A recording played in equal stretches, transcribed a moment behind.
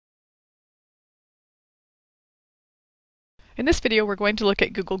In this video, we're going to look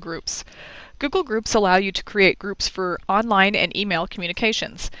at Google Groups. Google Groups allow you to create groups for online and email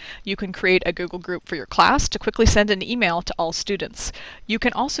communications. You can create a Google Group for your class to quickly send an email to all students. You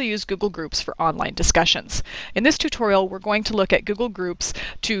can also use Google Groups for online discussions. In this tutorial, we're going to look at Google Groups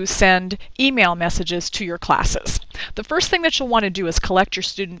to send email messages to your classes. The first thing that you'll want to do is collect your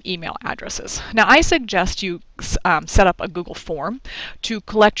student email addresses. Now, I suggest you set up a Google form to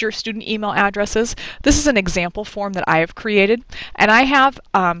collect your student email addresses. This is an example form that I have created, and I have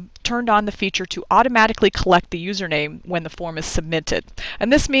turned on the feature to automatically collect the username when the form is submitted.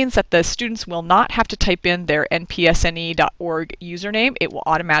 And this means that the students will not have to type in their npsne.org username. It will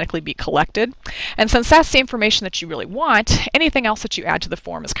automatically be collected. And since that's the information that you really want, anything else that you add to the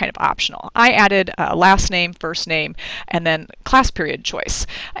form is kind of optional. I added last name, first name, and then class period choice.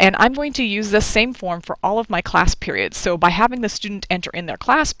 And I'm going to use this same form for all of my class periods. So by having the student enter in their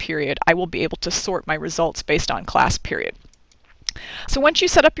class period, I will be able to sort my results based on class period. So once you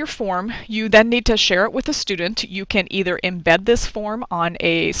set up your form, you then need to share it with a student. You can either embed this form on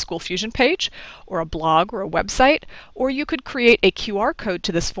a SchoolFusion page or a blog or a website, or you could create a QR code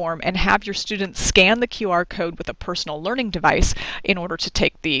to this form and have your students scan the QR code with a personal learning device in order to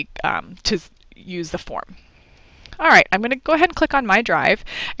take to use the form. All right, I'm going to go ahead and click on My Drive,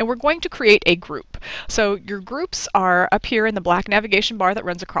 and we're going to create a group. So your groups are up here in the black navigation bar that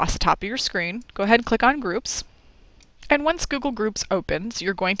runs across the top of your screen. Go ahead and click on Groups. And once Google Groups opens,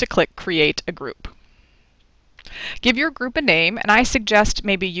 you're going to click Create a Group. Give your group a name, and I suggest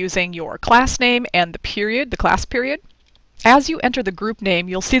maybe using your class name and the period, the class period. As you enter the group name,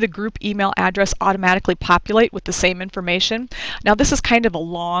 you'll see the group email address automatically populate with the same information. Now this is kind of a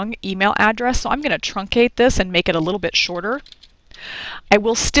long email address, so I'm going to truncate this and make it a little bit shorter. I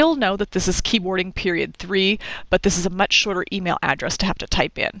will still know that this is keyboarding period 3, but this is a much shorter email address to have to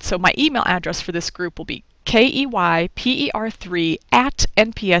type in. So my email address for this group will be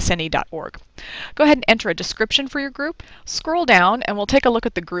keyper3@npsne.org. Go ahead and enter a description for your group. Scroll down and we'll take a look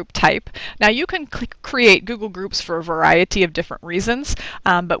at the group type. Now you can create Google Groups for a variety of different reasons,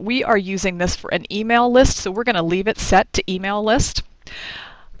 but we are using this for an email list, so we're going to leave it set to email list.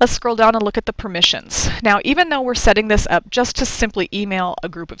 Let's scroll down and look at the permissions. Now, even though we're setting this up just to simply email a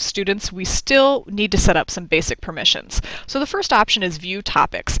group of students, we still need to set up some basic permissions. So the first option is View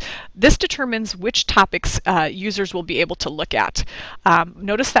Topics. This determines which topics users will be able to look at.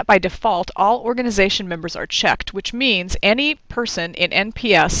 Notice that by default, all organization members are checked, which means any person in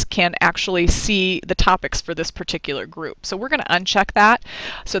NPS can actually see the topics for this particular group. So we're going to uncheck that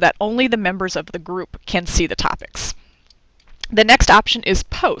so that only the members of the group can see the topics. The next option is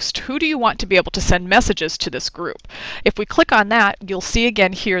Post. Who do you want to be able to send messages to this group? If we click on that, you'll see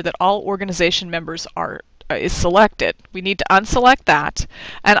again here that all organization members is selected. We need to unselect that.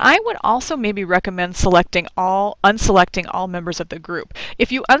 And I would also maybe recommend unselecting all members of the group.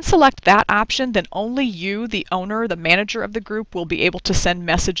 If you unselect that option, then only you, the owner, the manager of the group, will be able to send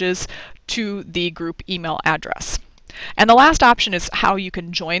messages to the group email address. And the last option is how you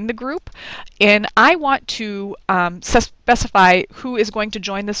can join the group. And I want to specify who is going to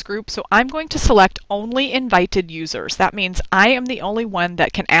join this group, so I'm going to select only invited users. That means I am the only one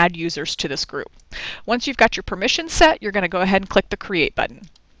that can add users to this group. Once you've got your permissions set, you're going to go ahead and click the Create button.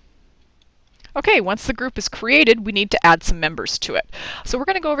 Okay, once the group is created, we need to add some members to it. So we're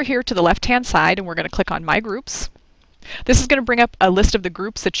going to go over here to the left-hand side, and we're going to click on My Groups. This is going to bring up a list of the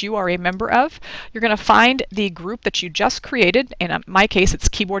groups that you are a member of. You're going to find the group that you just created. In my case, it's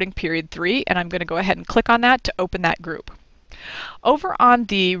keyboarding period 3, and I'm going to go ahead and click on that to open that group. Over on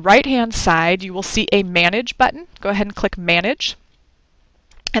the right-hand side, you will see a Manage button. Go ahead and click Manage.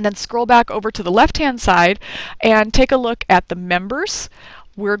 And then scroll back over to the left-hand side and take a look at the members.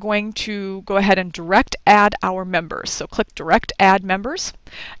 We're going to go ahead and direct add our members. So click Direct Add Members.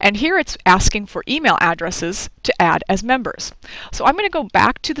 And here it's asking for email addresses to add as members. So I'm going to go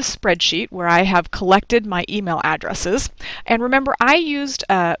back to the spreadsheet where I have collected my email addresses. And remember, I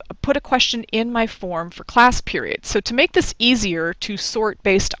put a question in my form for class periods. So to make this easier to sort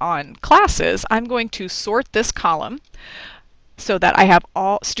based on classes, I'm going to sort this column so that I have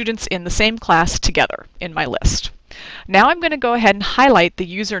all students in the same class together in my list. Now I'm going to go ahead and highlight the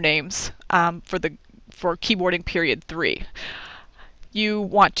usernames for keyboarding period 3. You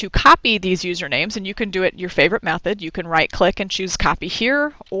want to copy these usernames, and you can do it your favorite method. You can right-click and choose Copy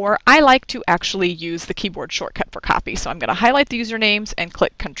Here, or I like to actually use the keyboard shortcut for copy. So I'm going to highlight the usernames and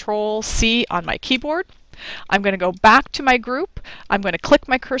click Control-C on my keyboard. I'm going to go back to my group. I'm going to click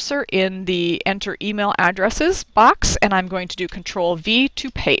my cursor in the Enter Email Addresses box, and I'm going to do Control-V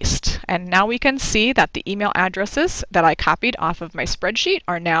to paste. And now we can see that the email addresses that I copied off of my spreadsheet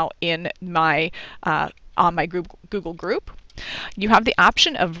are now in my on my Google group. You have the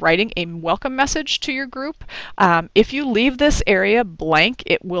option of writing a welcome message to your group. If you leave this area blank,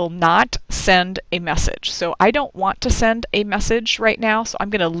 it will not send a message. So I don't want to send a message right now, so I'm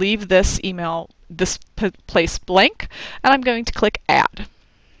going to leave this email, this place blank, and I'm going to click Add.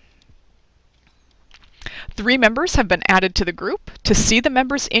 3 members have been added to the group. To see the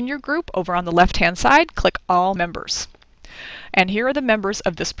members in your group, over on the left-hand side, click All Members. And here are the members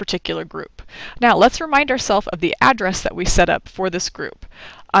of this particular group. Now let's remind ourselves of the address that we set up for this group.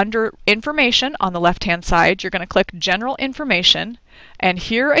 Under Information on the left-hand side, you're going to click General Information, and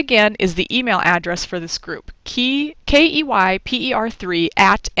here again is the email address for this group,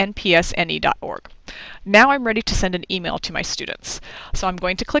 keyper3@npsne.org. Now I'm ready to send an email to my students. So I'm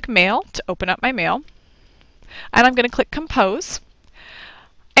going to click Mail to open up my mail, and I'm going to click Compose.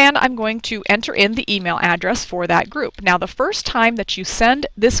 And I'm going to enter in the email address for that group. Now the first time that you send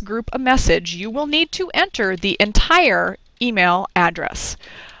this group a message, you will need to enter the entire email address.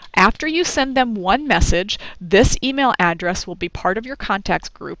 After you send them one message, this email address will be part of your contacts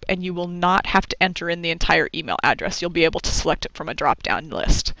group, and you will not have to enter in the entire email address. You'll be able to select it from a drop-down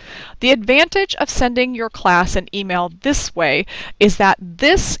list. The advantage of sending your class an email this way is that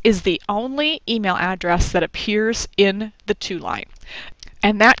this is the only email address that appears in the to-line.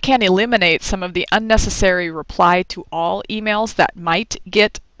 And that can eliminate some of the unnecessary reply to all emails that might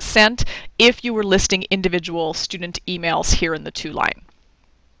get sent if you were listing individual student emails here in the to-line.